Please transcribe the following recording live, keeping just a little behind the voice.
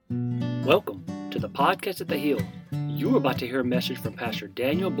Welcome to the Podcast at the Hill. You are about to hear a message from Pastor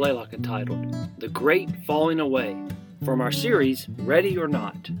Daniel Blaylock entitled, The Great Falling Away, from our series, Ready or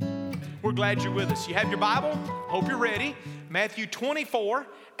Not. We're glad you're with us. You have your Bible? Hope you're ready. Matthew 24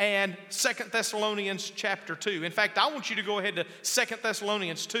 and 2 Thessalonians chapter 2. In fact, I want you to go ahead to 2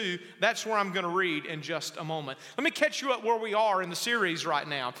 Thessalonians 2. That's where I'm going to read in just a moment. Let me catch you up where we are in the series right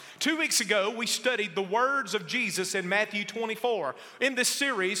now. 2 weeks ago, we studied the words of Jesus in Matthew 24 in this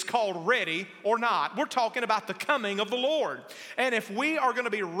series called Ready or Not. We're talking about the coming of the Lord. And if we are going to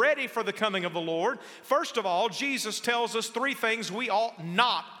be ready for the coming of the Lord, first of all, Jesus tells us three things we ought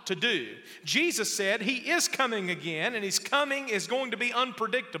not to do. Jesus said he is coming again, and his coming is going to be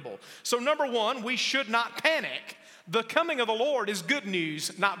unpredictable. So number one, we should not panic. The coming of the Lord is good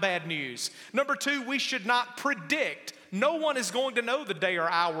news, not bad news. Number two, we should not predict. No one is going to know the day or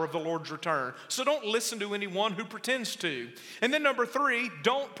hour of the Lord's return. So don't listen to anyone who pretends to. And then number three,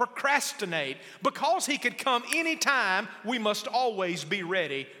 don't procrastinate. Because he could come anytime, we must always be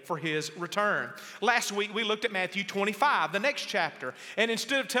ready for his return. Last week, we looked at Matthew 25, the next chapter. And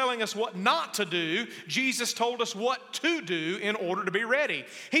instead of telling us what not to do, Jesus told us what to do in order to be ready.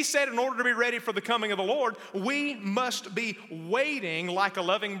 He said in order to be ready for the coming of the Lord, we must be waiting like a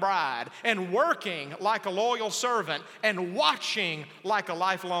loving bride and working like a loyal servant and watching like a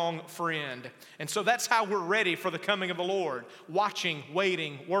lifelong friend. And so that's how we're ready for the coming of the Lord. Watching,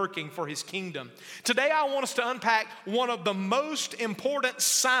 waiting, working for his kingdom. Today I want us to unpack one of the most important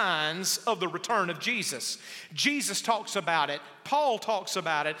signs of the return of Jesus. Jesus talks about it. Paul talks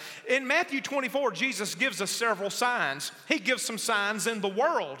about it. In Matthew 24, Jesus gives us several signs. He gives some signs in the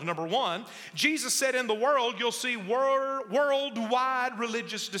world. Number one, Jesus said in the world you'll see worldwide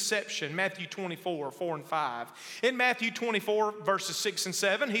religious deception. Matthew 24, 4 and 5. In Matthew 24, verses 6 and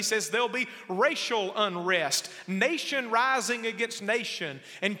 7, he says there'll be racial unrest, nation rising against nation,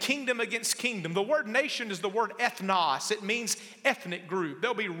 and kingdom against kingdom. The word nation is the word ethnos. It means ethnic group.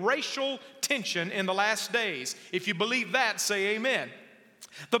 There'll be racial tension in the last days. If you believe that, say amen.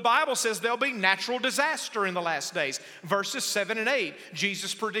 The Bible says there'll be natural disaster in the last days. Verses 7 and 8,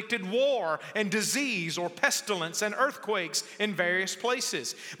 Jesus predicted war and disease or pestilence and earthquakes in various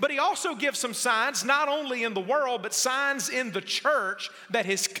places. But he also gives some signs, not only in the world, but signs in the church that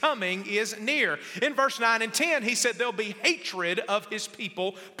his coming is near. In verse 9 and 10, he said there'll be hatred of his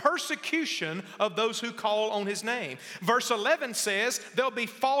people, persecution of those who call on his name. Verse 11 says there'll be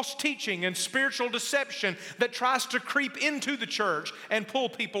false teaching and spiritual deception that tries to creep into the church and pull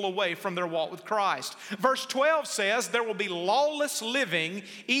people away from their walk with Christ. Verse 12 says there will be lawless living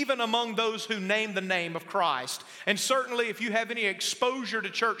even among those who name the name of Christ. And certainly if you have any exposure to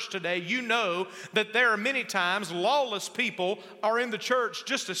church today, you know that there are many times lawless people are in the church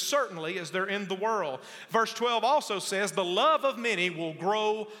just as certainly as they're in the world. Verse 12 also says the love of many will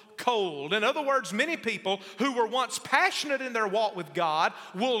grow cold. In other words, many people who were once passionate in their walk with God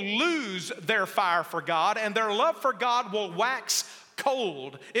will lose their fire for God, and their love for God will wax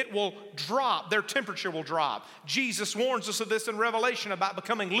cold. It will drop. Their temperature will drop. Jesus warns us of this in Revelation about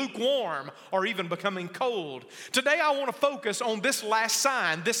becoming lukewarm or even becoming cold. Today I want to focus on this last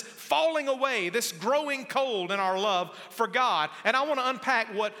sign, this falling away, this growing cold in our love for God. And I want to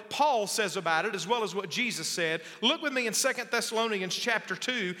unpack what Paul says about it as well as what Jesus said. Look with me in 2 Thessalonians chapter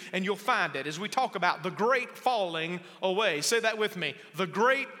 2 and you'll find it as we talk about the great falling away. Say that with me. The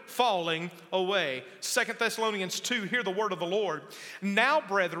great falling away. 2 Thessalonians 2, hear the word of the Lord. Now,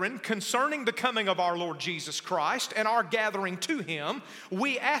 brethren, concerning the coming of our Lord Jesus Christ and our gathering to him,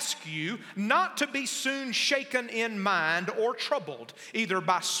 we ask you not to be soon shaken in mind or troubled, either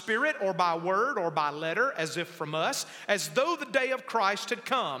by spirit or by word or by letter, as if from us, as though the day of Christ had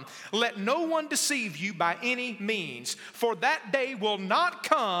come. Let no one deceive you by any means, for that day will not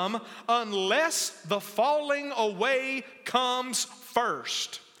come unless the falling away comes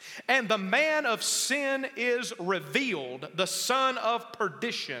first. And the man of sin is revealed, the son of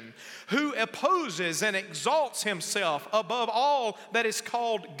perdition, who opposes and exalts himself above all that is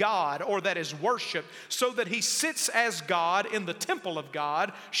called God or that is worshiped, so that he sits as God in the temple of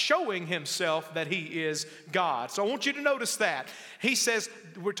God, showing himself that he is God. So I want you to notice that. He says,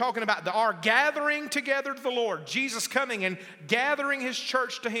 we're talking about our gathering together to the Lord, Jesus coming and gathering his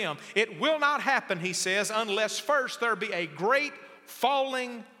church to him. It will not happen, he says, unless first there be a great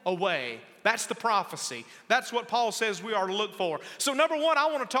falling away. That's the prophecy. That's what Paul says we are to look for. So number one, I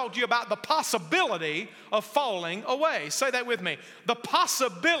want to talk to you about the possibility of falling away. Say that with me. The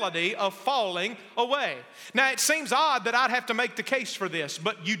possibility of falling away. Now, it seems odd that I'd have to make the case for this,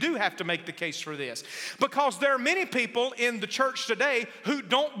 but you do have to make the case for this. Because there are many people in the church today who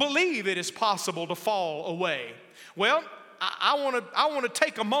don't believe it is possible to fall away. Well, I want to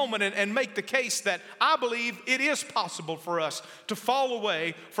take a moment and make the case that I believe it is possible for us to fall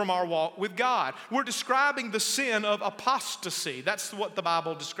away from our walk with God. We're describing the sin of apostasy. That's what the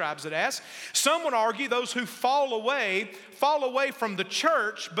Bible describes it as. Some would argue those who fall away from the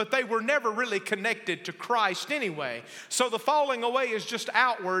church, but they were never really connected to Christ anyway. So the falling away is just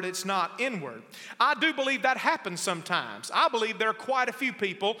outward, it's not inward. I do believe that happens sometimes. I believe there are quite a few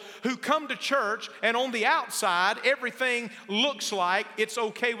people who come to church and on the outside, everything looks like it's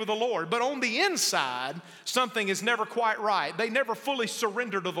okay with the Lord. But on the inside, something is never quite right. They never fully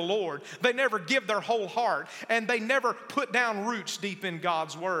surrender to the Lord. They never give their whole heart. And they never put down roots deep in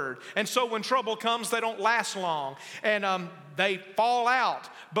God's Word. And so when trouble comes, they don't last long. And they fall out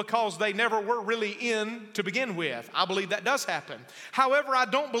because they never were really in to begin with. I believe that does happen. However, I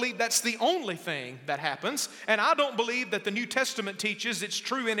don't believe that's the only thing that happens. And I don't believe that the New Testament teaches it's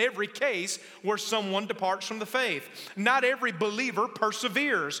true in every case where someone departs from the faith. Not every believer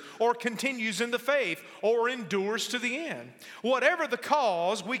perseveres or continues in the faith or endures to the end. Whatever the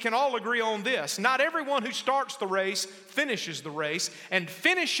cause, we can all agree on this. Not everyone who starts the race finishes the race, and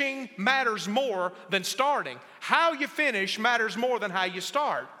finishing matters more than starting. How you finish matters more than how you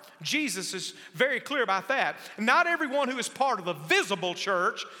start. Jesus is very clear about that. Not everyone who is part of the visible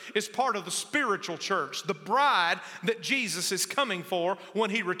church is part of the spiritual church, the bride that Jesus is coming for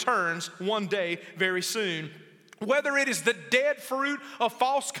when he returns one day very soon. Whether it is the dead fruit of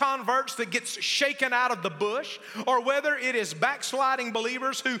false converts that gets shaken out of the bush, or whether it is backsliding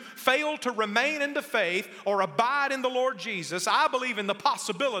believers who fail to remain in the faith or abide in the Lord Jesus, I believe in the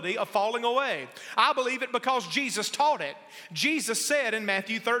possibility of falling away. I believe it because Jesus taught it. Jesus said in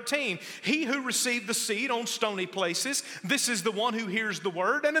Matthew 13, "He who received the seed on stony places, this is the one who hears the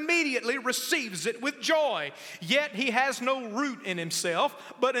word and immediately receives it with joy. Yet he has no root in himself,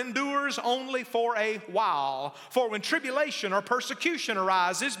 but endures only for a while. For when tribulation or persecution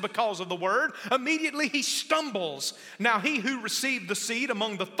arises because of the word, immediately he stumbles. Now he who received the seed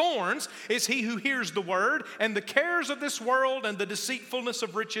among the thorns is he who hears the word, and the cares of this world and the deceitfulness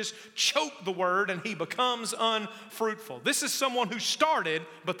of riches choke the word, and he becomes unfruitful." This is someone who started,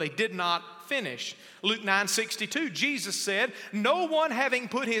 but they did not finish. Luke 9:62, Jesus said, "No one having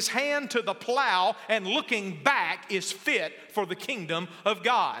put his hand to the plow and looking back is fit for the kingdom of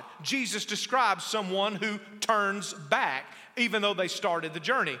God." Jesus describes someone who turns back even though they started the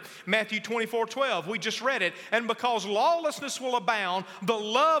journey. Matthew 24:12, we just read it. "And because lawlessness will abound, the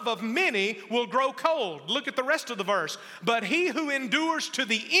love of many will grow cold." Look at the rest of the verse. "But he who endures to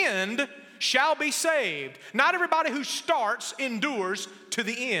the end shall be saved." Not everybody who starts endures to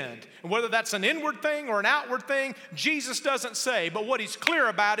the end. And whether that's an inward thing or an outward thing, Jesus doesn't say. But what he's clear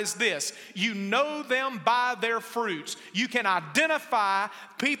about is this: you know them by their fruits. You can identify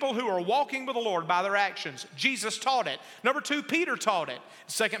people who are walking with the Lord by their actions. Jesus taught it. Number two, Peter taught it.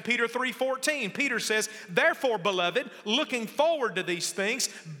 2 Peter 3:14, Peter says, "Therefore, beloved, looking forward to these things,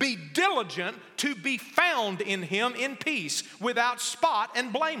 be diligent to be found in him in peace, without spot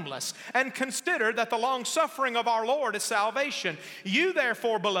and blameless. And consider that the long suffering of our Lord is salvation. You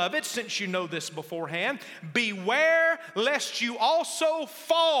therefore, beloved, since you know this beforehand, beware lest you also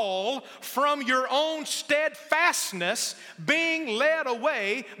fall from your own steadfastness, being led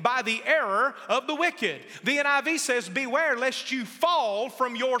away by the error of the wicked." The NIV says, "Beware lest you fall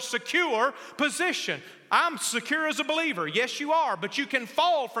from your secure position." I'm secure as a believer. Yes, you are. But you can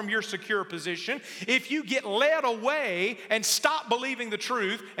fall from your secure position if you get led away and stop believing the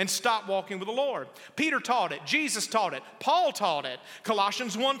truth and stop walking with the Lord. Peter taught it. Jesus taught it. Paul taught it.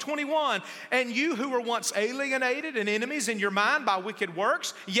 Colossians 1:21, "And you who were once alienated and enemies in your mind by wicked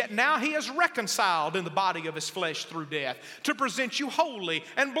works, yet now he is reconciled in the body of his flesh through death, to present you holy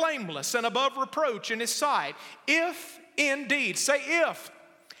and blameless and above reproach in his sight. If indeed," say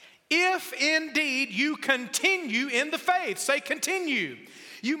if indeed you continue in the faith. Say continue.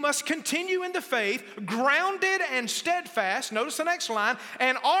 You must continue in the faith, grounded and steadfast, notice the next line,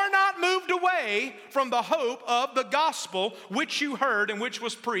 "and are not moved away from the hope of the gospel which you heard and which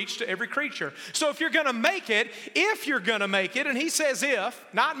was preached to every creature." So if you're going to make it, and he says if,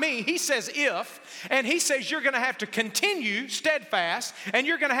 not me, he says if, and he says you're going to have to continue steadfast, and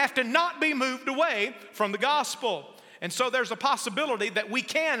you're going to have to not be moved away from the gospel. And so there's a possibility that we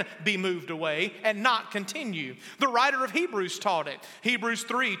can be moved away and not continue. The writer of Hebrews taught it. Hebrews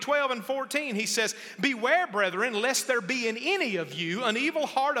 3:12 and 14, he says, "Beware, brethren, lest there be in any of you an evil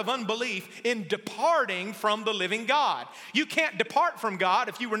heart of unbelief in departing from the living God." You can't depart from God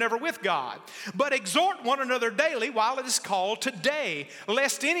if you were never with God. "But exhort one another daily while it is called today,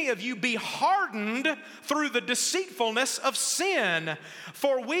 lest any of you be hardened through the deceitfulness of sin.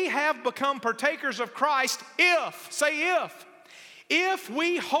 For we have become partakers of Christ if," say say if. If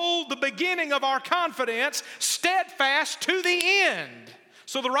we hold the beginning of our confidence steadfast to the end.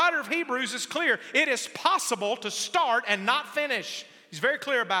 So the writer of Hebrews is clear. It is possible to start and not finish. He's very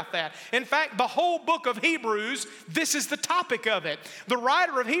clear about that. In fact, the whole book of Hebrews, this is the topic of it. The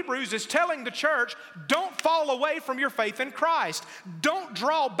writer of Hebrews is telling the church, don't fall away from your faith in Christ. Don't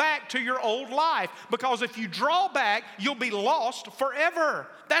draw back to your old life, because if you draw back, you'll be lost forever.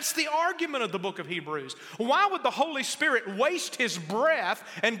 That's the argument of the book of Hebrews. Why would the Holy Spirit waste His breath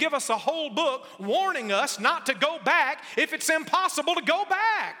and give us a whole book warning us not to go back if it's impossible to go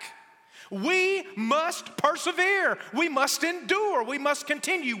back? We must persevere. We must endure. We must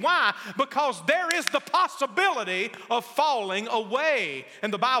continue. Why? Because there is the possibility of falling away.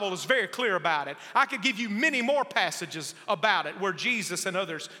 And the Bible is very clear about it. I could give you many more passages about it where Jesus and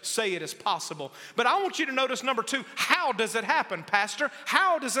others say it is possible. But I want you to notice number 2, how does it happen, Pastor?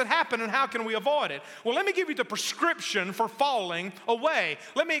 How does it happen and how can we avoid it? Well, let me give you the prescription for falling away.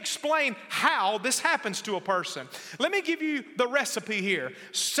 Let me explain how this happens to a person. Let me give you the recipe here.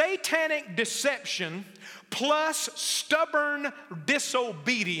 Satanic deception plus stubborn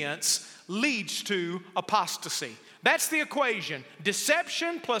disobedience leads to apostasy. That's the equation.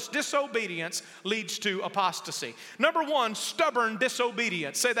 Deception plus disobedience leads to apostasy. Number 1, stubborn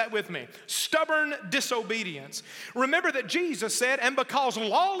disobedience. Say that with me. Stubborn disobedience. Remember that Jesus said, and because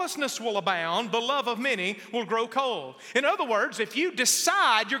lawlessness will abound, the love of many will grow cold. In other words, if you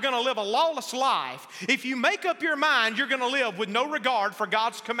decide you're going to live a lawless life, if you make up your mind you're going to live with no regard for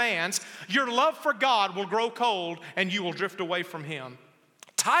God's commands, your love for God will grow cold and you will drift away from Him.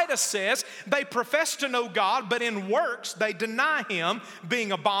 Titus says they profess to know God, but in works they deny Him,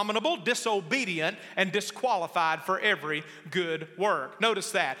 being abominable, disobedient, and disqualified for every good work.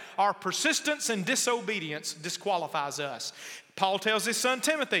 Notice that. Our persistence in disobedience disqualifies us. Paul tells his son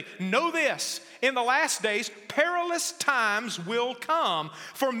Timothy, know this, in the last days perilous times will come,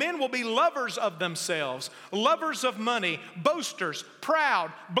 for men will be lovers of themselves, lovers of money, boasters,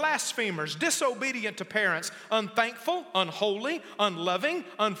 proud, blasphemers, disobedient to parents, unthankful, unholy, unloving,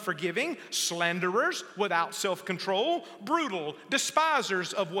 unforgiving, slanderers, without self-control, brutal,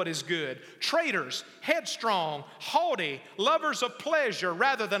 despisers of what is good, traitors, headstrong, haughty, lovers of pleasure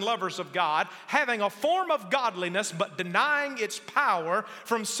rather than lovers of God, having a form of godliness but denying its power.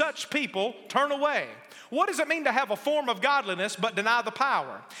 From such people turn away. What does it mean to have a form of godliness but deny the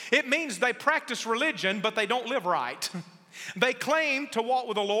power? It means they practice religion but they don't live right. They claim to walk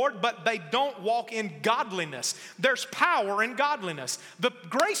with the Lord, but they don't walk in godliness. There's power in godliness. The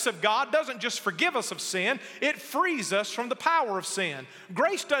grace of God doesn't just forgive us of sin, it frees us from the power of sin.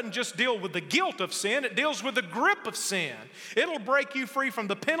 Grace doesn't just deal with the guilt of sin, it deals with the grip of sin. It'll break you free from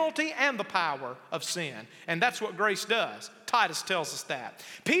the penalty and the power of sin. And that's what grace does. Titus tells us that.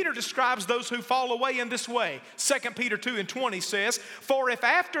 Peter describes those who fall away in this way. 2 Peter 2:20 says, for if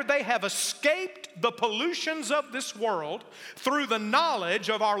after they have escaped the pollutions of this world through the knowledge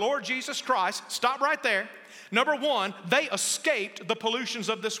of our Lord Jesus Christ, stop right there. Number 1, they escaped the pollutions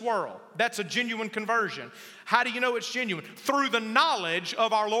of this world. That's a genuine conversion. How do you know it's genuine? Through the knowledge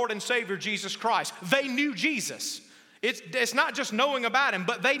of our Lord and Savior Jesus Christ. They knew Jesus. It's not just knowing about Him,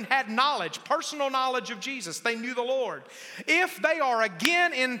 but they had knowledge, personal knowledge of Jesus. They knew the Lord. If they are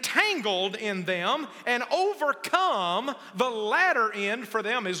again entangled in them and overcome, the latter end for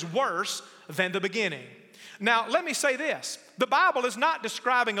them is worse than the beginning. Now, let me say this. The Bible is not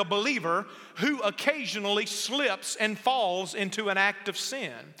describing a believer who occasionally slips and falls into an act of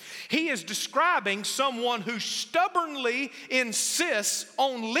sin. He is describing someone who stubbornly insists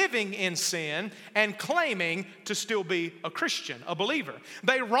on living in sin and claiming to still be a Christian, a believer.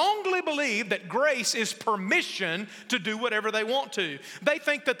 They wrongly believe that grace is permission to do whatever they want to. They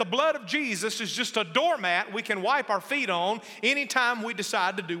think that the blood of Jesus is just a doormat we can wipe our feet on anytime we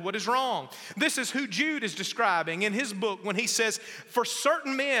decide to do what is wrong. This is who Jude is describing in his book when he says, for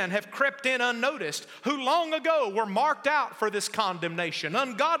certain men have crept in unnoticed, who long ago were marked out for this condemnation,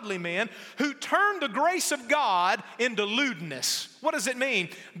 ungodly men who turned the grace of God into lewdness. What does it mean?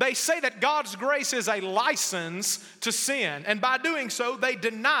 They say that God's grace is a license to sin, and by doing so, they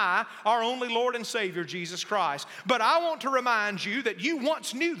deny our only Lord and Savior, Jesus Christ. But I want to remind you that you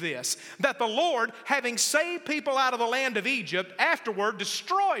once knew this, that the Lord, having saved people out of the land of Egypt, afterward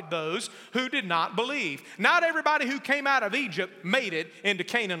destroyed those who did not believe. Not everybody who came out of Egypt made it into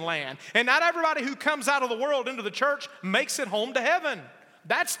Canaan land, and not everybody who comes out of the world into the church makes it home to heaven.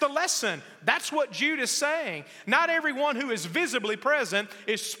 That's the lesson. That's what Jude is saying. Not everyone who is visibly present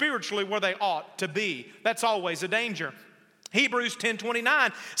is spiritually where they ought to be. That's always a danger. Hebrews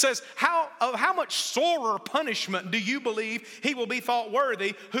 10:29 says, how much sorer punishment do you believe he will be thought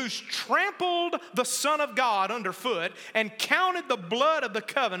worthy who's trampled the Son of God underfoot and counted the blood of the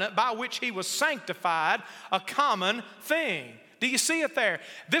covenant by which he was sanctified a common thing? Do you see it there?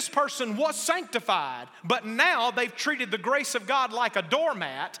 This person was sanctified, but now they've treated the grace of God like a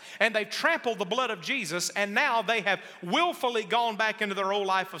doormat, and they've trampled the blood of Jesus, and now they have willfully gone back into their old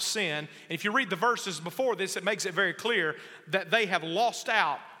life of sin. And if you read the verses before this, it makes it very clear that they have lost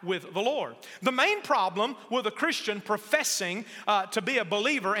out with the Lord. The main problem with a Christian professing to be a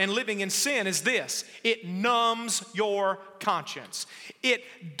believer and living in sin is this: it numbs your conscience. It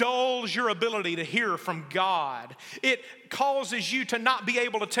dulls your ability to hear from God. It causes you to not be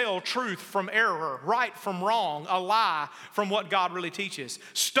able to tell truth from error, right from wrong, a lie from what God really teaches.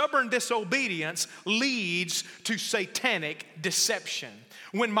 Stubborn disobedience leads to satanic deception.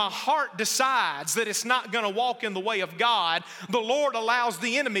 When my heart decides that it's not going to walk in the way of God, the Lord allows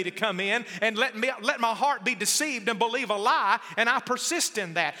the enemy to come in and let my heart be deceived and believe a lie, and I persist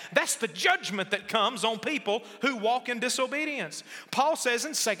in that. That's the judgment that comes on people who walk in disobedience. Paul says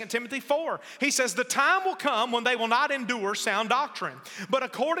in 2 Timothy 4, he says, the time will come when they will not endure sound doctrine, but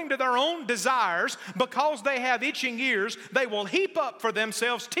according to their own desires, because they have itching ears, they will heap up for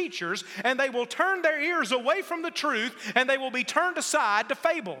themselves teachers, and they will turn their ears away from the truth, and they will be turned aside to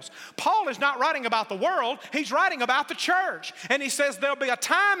fables. Paul is not writing about the world, he's writing about the church. And he says there'll be a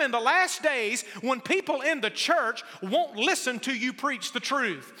time in the last days when people in the church won't listen to you preach the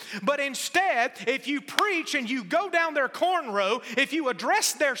truth. But instead, if you preach and you go down their cornrow, if you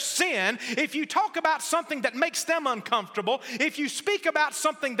address their sin, if you talk about something that makes them uncomfortable, if you speak about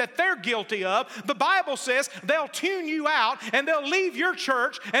something that they're guilty of, the Bible says they'll tune you out and they'll leave your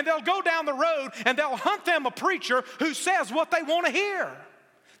church and they'll go down the road and they'll hunt them a preacher who says what they want to hear.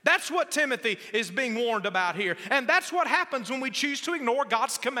 That's what Timothy is being warned about here. And that's what happens when we choose to ignore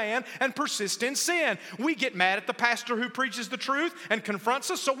God's command and persist in sin. We get mad at the pastor who preaches the truth and confronts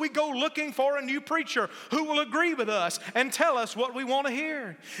us, so we go looking for a new preacher who will agree with us and tell us what we want to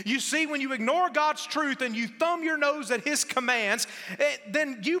hear. You see, when you ignore God's truth and you thumb your nose at His commands,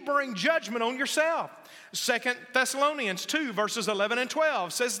 then you bring judgment on yourself. 2 Thessalonians 2 verses 11 and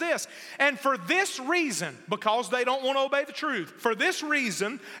 12 says this, and for this reason, because they don't want to obey the truth, for this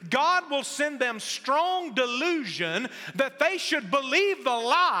reason, God will send them strong delusion that they should believe the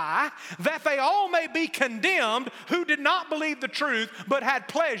lie, that they all may be condemned who did not believe the truth, but had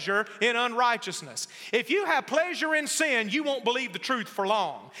pleasure in unrighteousness. If you have pleasure in sin, you won't believe the truth for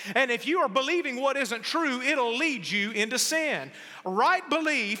long. And if you are believing what isn't true, it'll lead you into sin. Right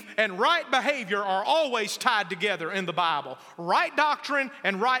belief and right behavior are always tied together in the Bible. Right doctrine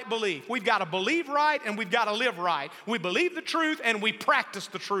and right belief. We've got to believe right and we've got to live right. We believe the truth and we practice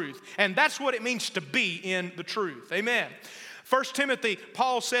the truth. And that's what it means to be in the truth. Amen. 1 Timothy,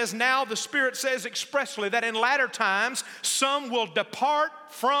 Paul says, now the Spirit says expressly that in latter times some will depart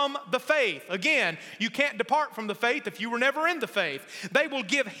from the faith. Again, you can't depart from the faith if you were never in the faith. They will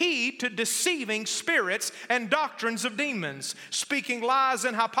give heed to deceiving spirits and doctrines of demons, speaking lies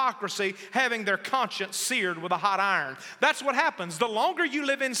and hypocrisy, having their conscience seared with a hot iron. That's what happens. The longer you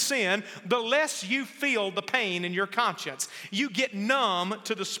live in sin, the less you feel the pain in your conscience. You get numb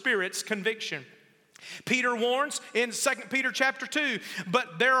to the Spirit's conviction. Peter warns in 2 Peter chapter 2,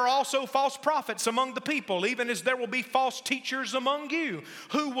 but there are also false prophets among the people, even as there will be false teachers among you,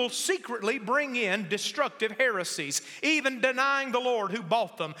 who will secretly bring in destructive heresies, even denying the Lord who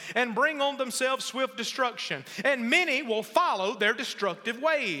bought them, and bring on themselves swift destruction. And many will follow their destructive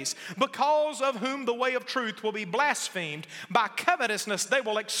ways, because of whom the way of truth will be blasphemed. By covetousness they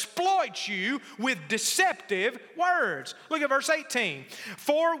will exploit you with deceptive words. Look at verse 18.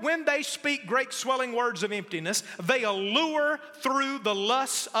 For when they speak great swelling words of emptiness, they allure through the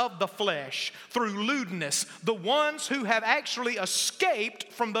lusts of the flesh, through lewdness, the ones who have actually escaped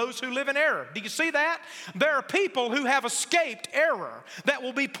from those who live in error. Do you see that? There are people who have escaped error that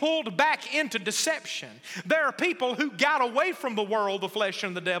will be pulled back into deception. There are people who got away from the world, the flesh,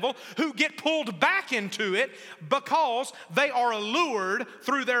 and the devil, who get pulled back into it because they are allured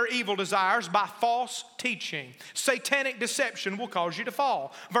through their evil desires by false teaching. Satanic deception will cause you to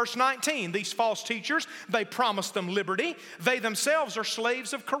fall. Verse 19, these false teachers, they promise them liberty. They themselves are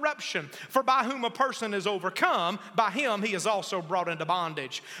slaves of corruption. For by whom a person is overcome, by him he is also brought into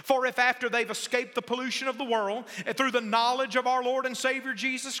bondage. For if after they've escaped the pollution of the world, and through the knowledge of our Lord and Savior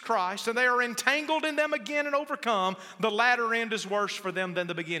Jesus Christ, and they are entangled in them again and overcome, the latter end is worse for them than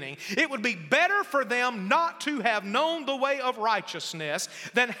the beginning. It would be better for them not to have known the way of righteousness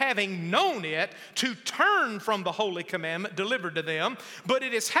than having known it to turn from the holy commandment delivered to them. But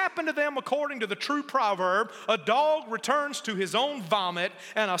it has happened to them according to the true true proverb, a dog returns to his own vomit,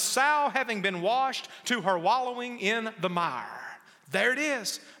 and a sow having been washed to her wallowing in the mire. There it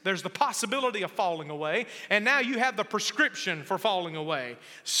is. There's the possibility of falling away, and now you have the prescription for falling away.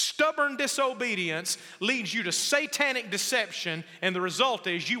 Stubborn disobedience leads you to satanic deception, and the result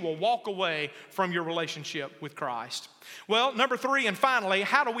is you will walk away from your relationship with Christ. Well, number 3, and finally,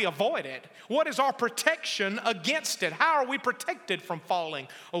 how do we avoid it? What is our protection against it? How are we protected from falling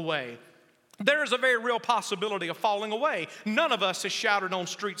away? There is a very real possibility of falling away. None of us has shouted on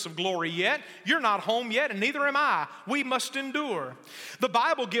streets of glory yet. You're not home yet, and neither am I. We must endure. The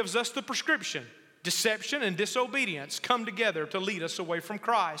Bible gives us the prescription. Deception and disobedience come together to lead us away from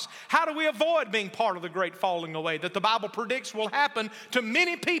Christ. How do we avoid being part of the great falling away that the Bible predicts will happen to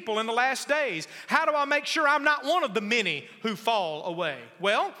many people in the last days? How do I make sure I'm not one of the many who fall away?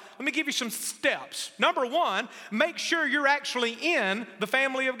 Well, let me give you some steps. Number 1, make sure you're actually in the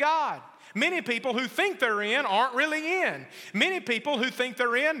family of God. Many people who think they're in aren't really in. Many people who think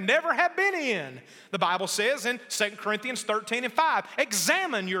they're in never have been in. The Bible says in 2 Corinthians 13:5,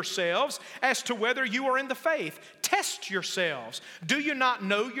 examine yourselves as to whether you are in the faith. Test yourselves. Do you not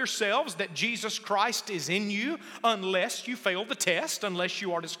know yourselves that Jesus Christ is in you unless you fail the test, unless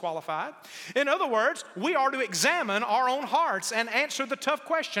you are disqualified? In other words, we are to examine our own hearts and answer the tough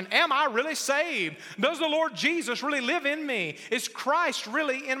question, am I really saved? Does the Lord Jesus really live in me? Is Christ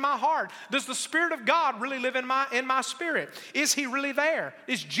really in my heart? Does the Spirit of God really live in my spirit? Is He really there?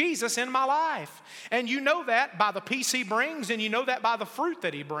 Is Jesus in my life? And you know that by the peace He brings, and you know that by the fruit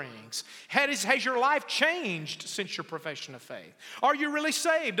that He brings. Has your life changed since your profession of faith? Are you really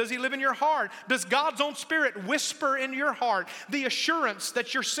saved? Does He live in your heart? Does God's own Spirit whisper in your heart the assurance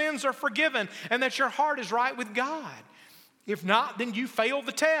that your sins are forgiven and that your heart is right with God? If not, then you failed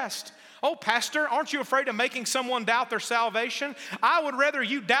the test. Oh, pastor, aren't you afraid of making someone doubt their salvation? I would rather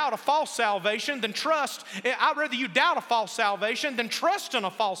you doubt a false salvation than trust. I'd rather you doubt a false salvation than trust in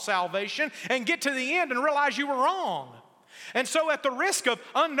a false salvation and get to the end and realize you were wrong. And so at the risk of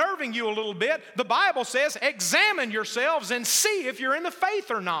unnerving you a little bit, the Bible says, examine yourselves and see if you're in the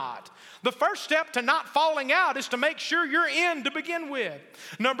faith or not. The first step to not falling out is to make sure you're in to begin with.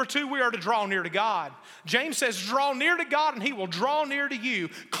 Number 2, we are to draw near to God. James says, draw near to God and He will draw near to you.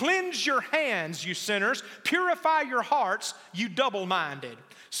 Cleanse your hands, you sinners. Purify your hearts, you double-minded.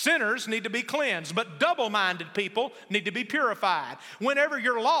 Sinners need to be cleansed, but double-minded people need to be purified. Whenever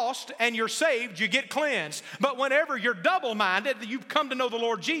you're lost and you're saved, you get cleansed. But whenever you're double-minded, you've come to know the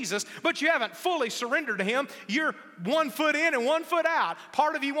Lord Jesus, but you haven't fully surrendered to Him, you're one foot in and one foot out.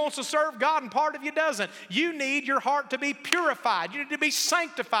 Part of you wants to serve God and part of you doesn't. You need your heart to be purified. You need to be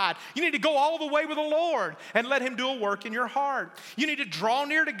sanctified. You need to go all the way with the Lord and let Him do a work in your heart. You need to draw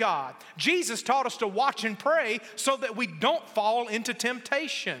near to God. Jesus taught us to watch and pray so that we don't fall into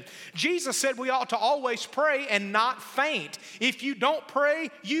temptation. Jesus said we ought to always pray and not faint. If you don't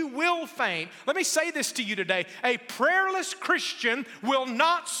pray, you will faint. Let me say this to you today. A prayerless Christian will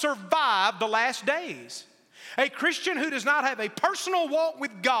not survive the last days. A Christian who does not have a personal walk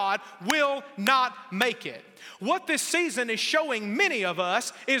with God will not make it. What this season is showing many of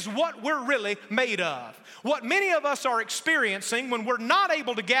us is what we're really made of. What many of us are experiencing when we're not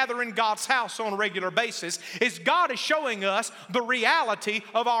able to gather in God's house on a regular basis is God is showing us the reality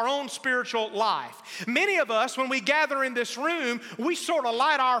of our own spiritual life. Many of us, when we gather in this room, we sort of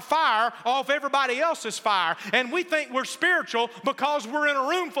light our fire off everybody else's fire, and we think we're spiritual because we're in a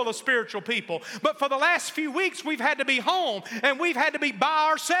room full of spiritual people. But for the last few weeks, we've had to be home, and we've had to be by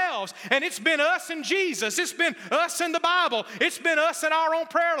ourselves, and it's been us and Jesus. It's been us and the Bible. It's been us and our own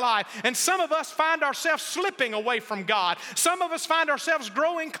prayer life. And some of us find ourselves slipping away from God. Some of us find ourselves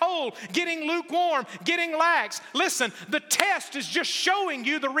growing cold, getting lukewarm, getting lax. Listen, the test is just showing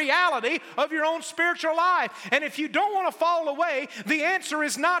you the reality of your own spiritual life. And if you don't want to fall away, the answer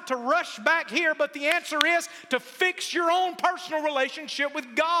is not to rush back here, but the answer is to fix your own personal relationship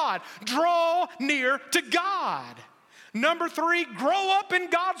with God. Draw near to God. Number 3, grow up in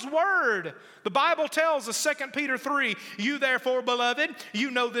God's Word. The Bible tells us, 2 Peter 3, you therefore, beloved, you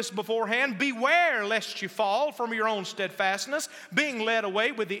know this beforehand, beware lest you fall from your own steadfastness, being led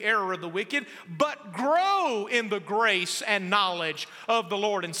away with the error of the wicked, but grow in the grace and knowledge of the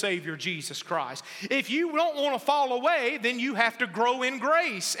Lord and Savior Jesus Christ. If you don't want to fall away, then you have to grow in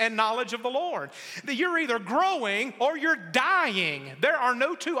grace and knowledge of the Lord. You're either growing or you're dying. There are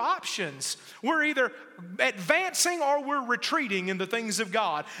no two options. We're either advancing or we're retreating in the things of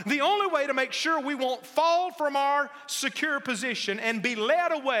God. The only way to make sure we won't fall from our secure position and be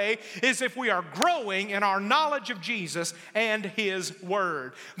led away is if we are growing in our knowledge of Jesus and His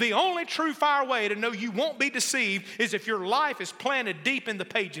Word. The only true fire way to know you won't be deceived is if your life is planted deep in the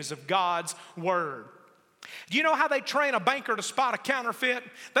pages of God's Word. Do you know how they train a banker to spot a counterfeit?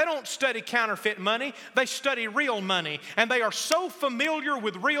 They don't study counterfeit money. They study real money. And they are so familiar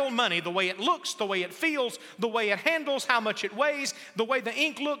with real money, the way it looks, the way it feels, the way it handles, how much it weighs, the way the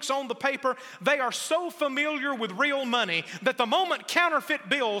ink looks on the paper. They are so familiar with real money that the moment counterfeit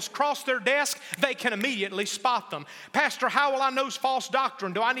bills cross their desk, they can immediately spot them. Pastor, how will I know false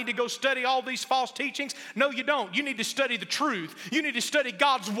doctrine? Do I need to go study all these false teachings? No, you don't. You need to study the truth. You need to study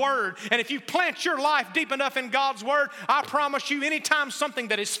God's Word. And if you plant your life deep enough in God's Word, I promise you, anytime something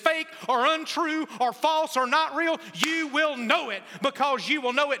that is fake or untrue or false or not real, you will know it, because you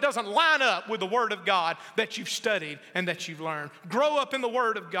will know it doesn't line up with the Word of God that you've studied and that you've learned. Grow up in the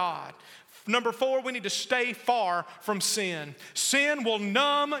Word of God. Number 4, we need to stay far from sin. Sin will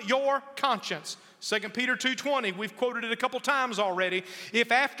numb your conscience. 2 Peter 2:20, we've quoted it a couple times already.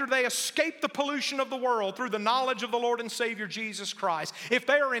 If after they escape the pollution of the world through the knowledge of the Lord and Savior Jesus Christ, if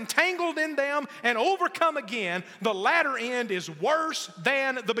they are entangled in them and overcome again, the latter end is worse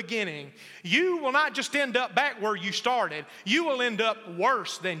than the beginning. You will not just end up back where you started. You will end up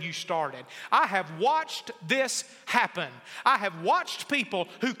worse than you started. I have watched this happen. I have watched people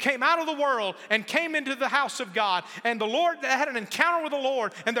who came out of the world and came into the house of God, and the Lord had an encounter with the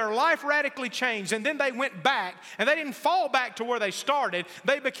Lord, and their life radically changed. And then they went back, and they didn't fall back to where they started.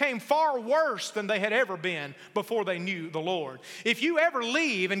 They became far worse than they had ever been before they knew the Lord. If you ever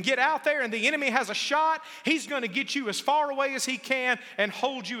leave and get out there and the enemy has a shot, he's going to get you as far away as he can and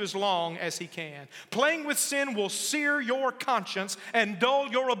hold you as long as he can. Playing with sin will sear your conscience and dull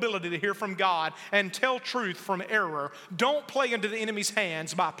your ability to hear from God and tell truth from error. Don't play into the enemy's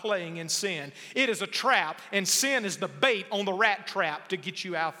hands by playing in sin. It is a trap, and sin is the bait on the rat trap to get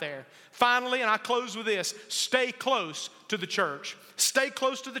you out there. Finally, and I close with this, stay close to the church. Stay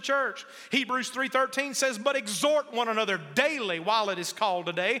close to the church. Hebrews 3:13 says, but exhort one another daily while it is called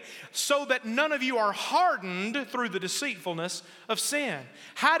today, so that none of you are hardened through the deceitfulness of sin.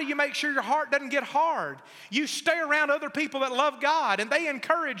 How do you make sure your heart doesn't get hard? You stay around other people that love God, and they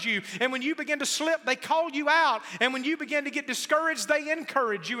encourage you. And when you begin to slip, they call you out. And when you begin to get discouraged, they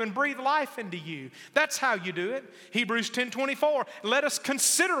encourage you and breathe life into you. That's how you do it. Hebrews 10:24, let us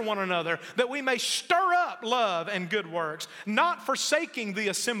consider one another that we may stir up love and good works, not forsaking the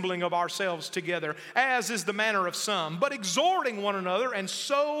assembling of ourselves together, as is the manner of some, but exhorting one another, and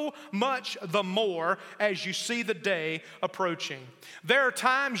so much the more as you see the day approaching. There are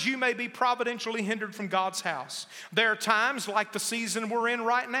times you may be providentially hindered from God's house. There are times, like the season we're in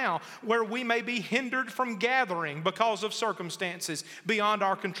right now, where we may be hindered from gathering because of circumstances beyond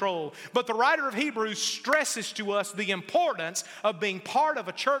our control. But the writer of Hebrews stresses to us the importance of being part of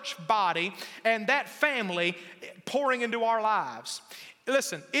a church body and that family pouring into our lives.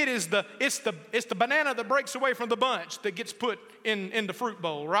 Listen, it's the banana that breaks away from the bunch that gets put in the fruit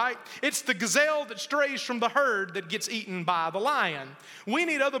bowl, right? It's the gazelle that strays from the herd that gets eaten by the lion. We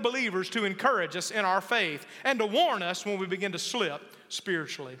need other believers to encourage us in our faith and to warn us when we begin to slip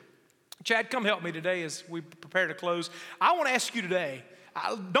spiritually. Chad, come help me today as we prepare to close. I want to ask you today,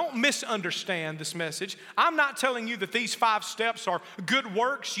 don't misunderstand this message. I'm not telling you that these 5 steps are good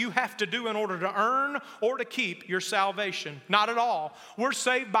works you have to do in order to earn or to keep your salvation. Not at all. We're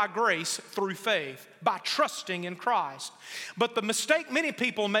saved by grace through faith, by trusting in Christ. But the mistake many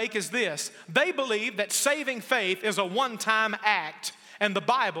people make is this. They believe that saving faith is a one-time act, and the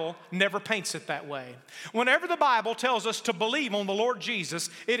Bible never paints it that way. Whenever the Bible tells us to believe on the Lord Jesus,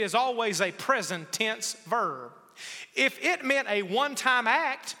 it is always a present tense verb. If it meant a one-time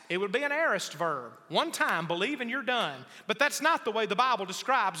act, it would be an aorist verb. One time, believe and you're done. But that's not the way the Bible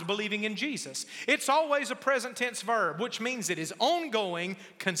describes believing in Jesus. It's always a present tense verb, which means it is ongoing,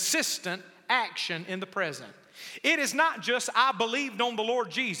 consistent action in the present. It is not just, I believed on the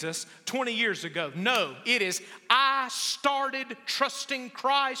Lord Jesus 20 years ago. No, it is, I started trusting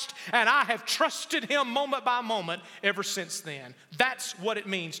Christ, and I have trusted Him moment by moment ever since then. That's what it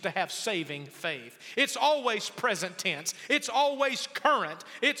means to have saving faith. It's always present tense. It's always current.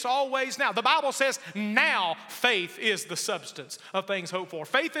 It's always now. The Bible says now faith is the substance of things hoped for.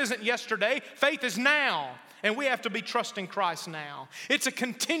 Faith isn't yesterday. Faith is now. And we have to be trusting Christ now. It's a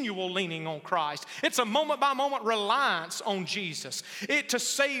continual leaning on Christ. It's a moment-by-moment reliance on Jesus. To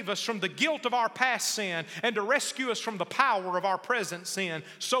save us from the guilt of our past sin and to rescue us from the power of our present sin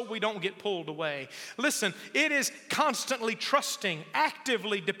so we don't get pulled away. Listen, it is constantly trusting,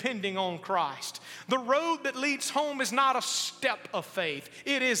 actively depending on Christ. The road that leads home is not a step of faith.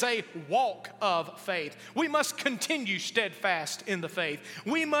 It is a walk of faith. We must continue steadfast in the faith.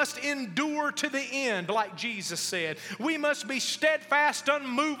 We must endure to the end like Jesus said. We must be steadfast,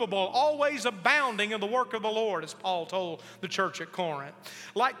 unmovable, always abounding in the work of the Lord, as Paul told the church at Corinth.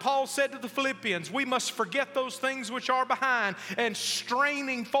 Like Paul said to the Philippians, we must forget those things which are behind and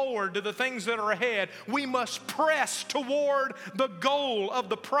straining forward to the things that are ahead. We must press toward the goal of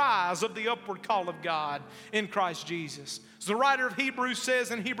the prize of the upward call of God in Christ Jesus. As the writer of Hebrews says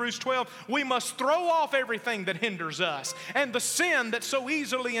in Hebrews 12, we must throw off everything that hinders us and the sin that so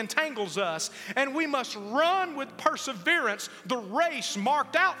easily entangles us, and we must run with perseverance the race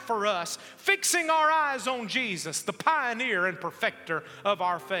marked out for us, fixing our eyes on Jesus, the pioneer and perfecter of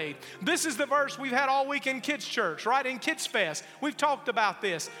our faith. This is the verse we've had all week in Kids Church, right? In Kids Fest, we've talked about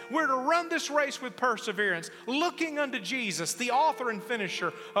this. We're to run this race with perseverance, looking unto Jesus, the author and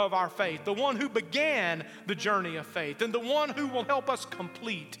finisher of our faith, the one who began the journey of faith, and the one who will help us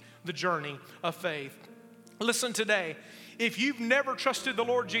complete the journey of faith. Listen today, if you've never trusted the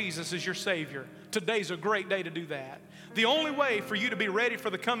Lord Jesus as your Savior, today's a great day to do that. The only way for you to be ready for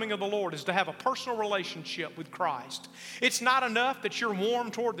the coming of the Lord is to have a personal relationship with Christ. It's not enough that you're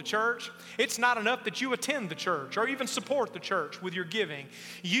warm toward the church. It's not enough that you attend the church or even support the church with your giving.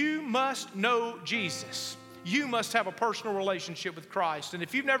 You must know Jesus. You must have a personal relationship with Christ. And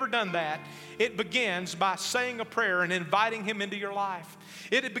if you've never done that, it begins by saying a prayer and inviting Him into your life.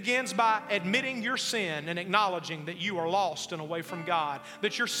 It begins by admitting your sin and acknowledging that you are lost and away from God,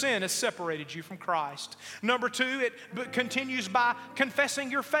 that your sin has separated you from Christ. Number two, it continues by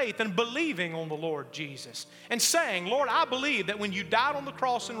confessing your faith and believing on the Lord Jesus and saying, Lord, I believe that when you died on the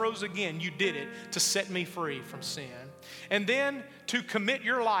cross and rose again, you did it to set me free from sin. And then to commit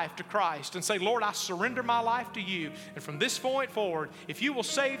your life to Christ and say, Lord, I surrender my life to you. And from this point forward, if you will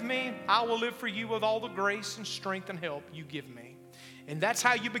save me, I will live for you with all the grace and strength and help you give me. And that's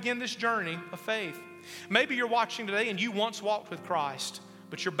how you begin this journey of faith. Maybe you're watching today and you once walked with Christ,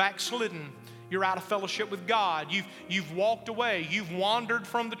 but you're backslidden. You're out of fellowship with God. You've walked away. You've wandered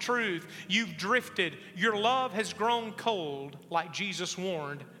from the truth. You've drifted. Your love has grown cold, like Jesus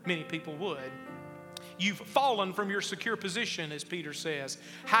warned many people would. You've fallen from your secure position, as Peter says.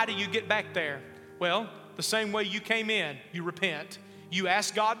 How do you get back there? Well, the same way you came in. You repent. You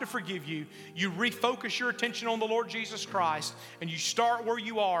ask God to forgive you. You refocus your attention on the Lord Jesus Christ, and you start where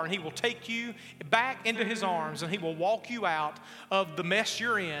you are, and He will take you back into His arms, and He will walk you out of the mess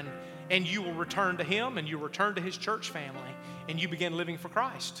you're in, and you will return to Him, and you return to His church family, and you begin living for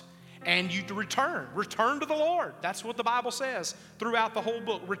Christ. And you return to the Lord. That's what the Bible says throughout the whole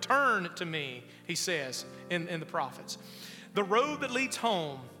book. Return to me, He says in the prophets. The road that leads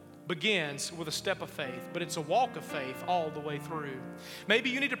home begins with a step of faith, but it's a walk of faith all the way through.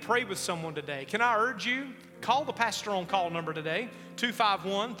 Maybe you need to pray with someone today. Can I urge you? Call the pastor on call number today,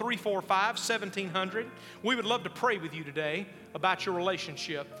 251-345-1700. We would love to pray with you today about your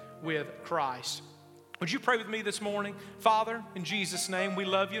relationship with Christ. Would you pray with me this morning? Father, in Jesus' name, we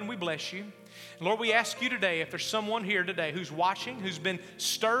love you and we bless you. And Lord, we ask you today, if there's someone here today who's watching, who's been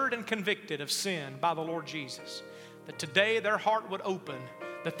stirred and convicted of sin by the Lord Jesus, that today their heart would open,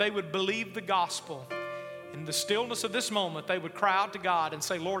 that they would believe the gospel. In the stillness of this moment, they would cry out to God and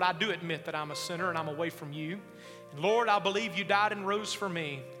say, Lord, I do admit that I'm a sinner and I'm away from you. And Lord, I believe you died and rose for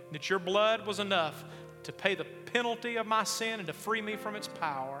me, that your blood was enough to pay the penalty of my sin and to free me from its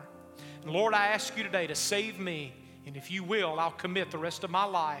power. And Lord, I ask you today to save me, and if you will, I'll commit the rest of my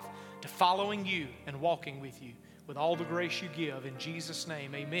life to following you and walking with you with all the grace you give. In Jesus'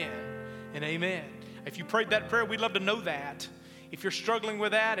 name, amen and amen. If you prayed that prayer, we'd love to know that. If you're struggling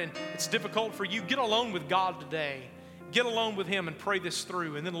with that and it's difficult for you, get alone with God today. Get alone with Him and pray this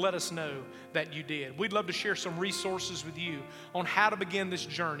through, and then let us know that you did. We'd love to share some resources with you on how to begin this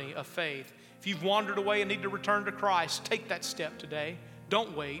journey of faith. If you've wandered away and need to return to Christ, take that step today.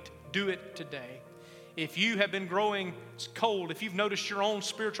 Don't wait. Do it today. If you have been growing cold, if you've noticed your own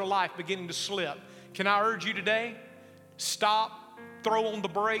spiritual life beginning to slip, can I urge you today? Stop, throw on the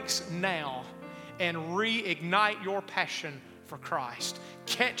brakes now, and reignite your passion for Christ.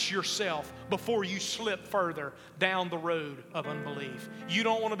 Catch yourself before you slip further down the road of unbelief. You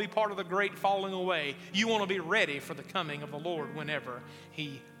don't want to be part of the great falling away. You want to be ready for the coming of the Lord whenever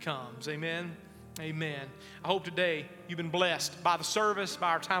He comes. Amen. Amen. I hope today you've been blessed by the service,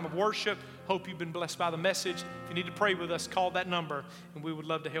 by our time of worship. Hope you've been blessed by the message. If you need to pray with us, call that number, and we would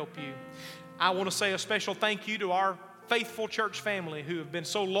love to help you. I want to say a special thank you to our faithful church family who have been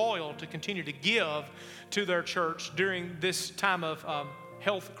so loyal to continue to give to their church during this time of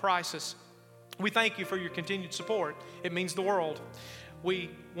health crisis. We thank you for your continued support. It means the world.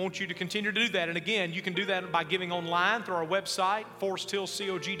 We want you to continue to do that. And again, you can do that by giving online through our website,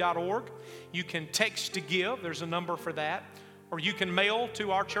 foresthillscog.org. You can text to give. There's a number for that. Or you can mail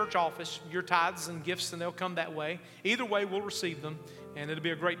to our church office your tithes and gifts, and they'll come that way. Either way, we'll receive them, and it'll be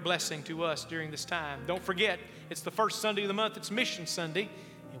a great blessing to us during this time. Don't forget, it's the first Sunday of the month. It's Mission Sunday.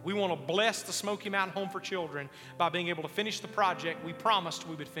 And we want to bless the Smoky Mountain Home for Children by being able to finish the project we promised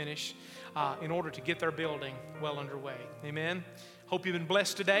we would finish in order to get their building well underway. Amen. Hope you've been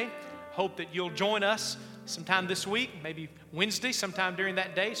blessed today. Hope that you'll join us sometime this week, maybe Wednesday, sometime during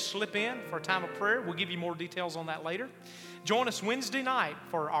that day. Slip in for a time of prayer. We'll give you more details on that later. Join us Wednesday night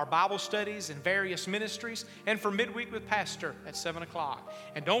for our Bible studies and various ministries, and for Midweek with Pastor at 7 o'clock.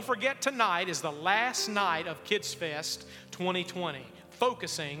 And don't forget, tonight is the last night of Kids Fest 2020,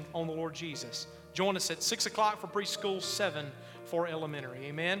 focusing on the Lord Jesus. Join us at 6 o'clock for preschool, 7 for elementary.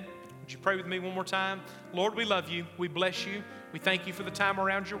 Amen. Would you pray with me one more time? Lord, we love you. We bless you. We thank you for the time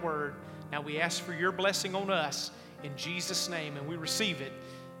around your word. Now we ask for your blessing on us in Jesus' name, and we receive it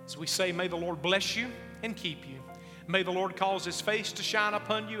as we say, may the Lord bless you and keep you. May the Lord cause his face to shine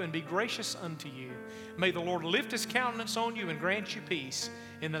upon you and be gracious unto you. May the Lord lift his countenance on you and grant you peace.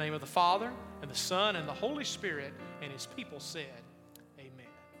 In the name of the Father, and the Son, and the Holy Spirit, and his people said, amen.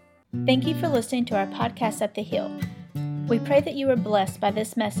 Thank you for listening to our podcast at The Hill. We pray that you were blessed by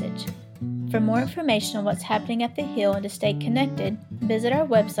this message. For more information on what's happening at The Hill and to stay connected, visit our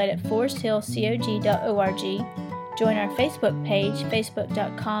website at foresthillcog.org, join our Facebook page,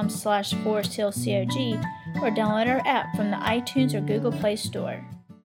 facebook.com/foresthillcog, or download our app from the iTunes or Google Play Store.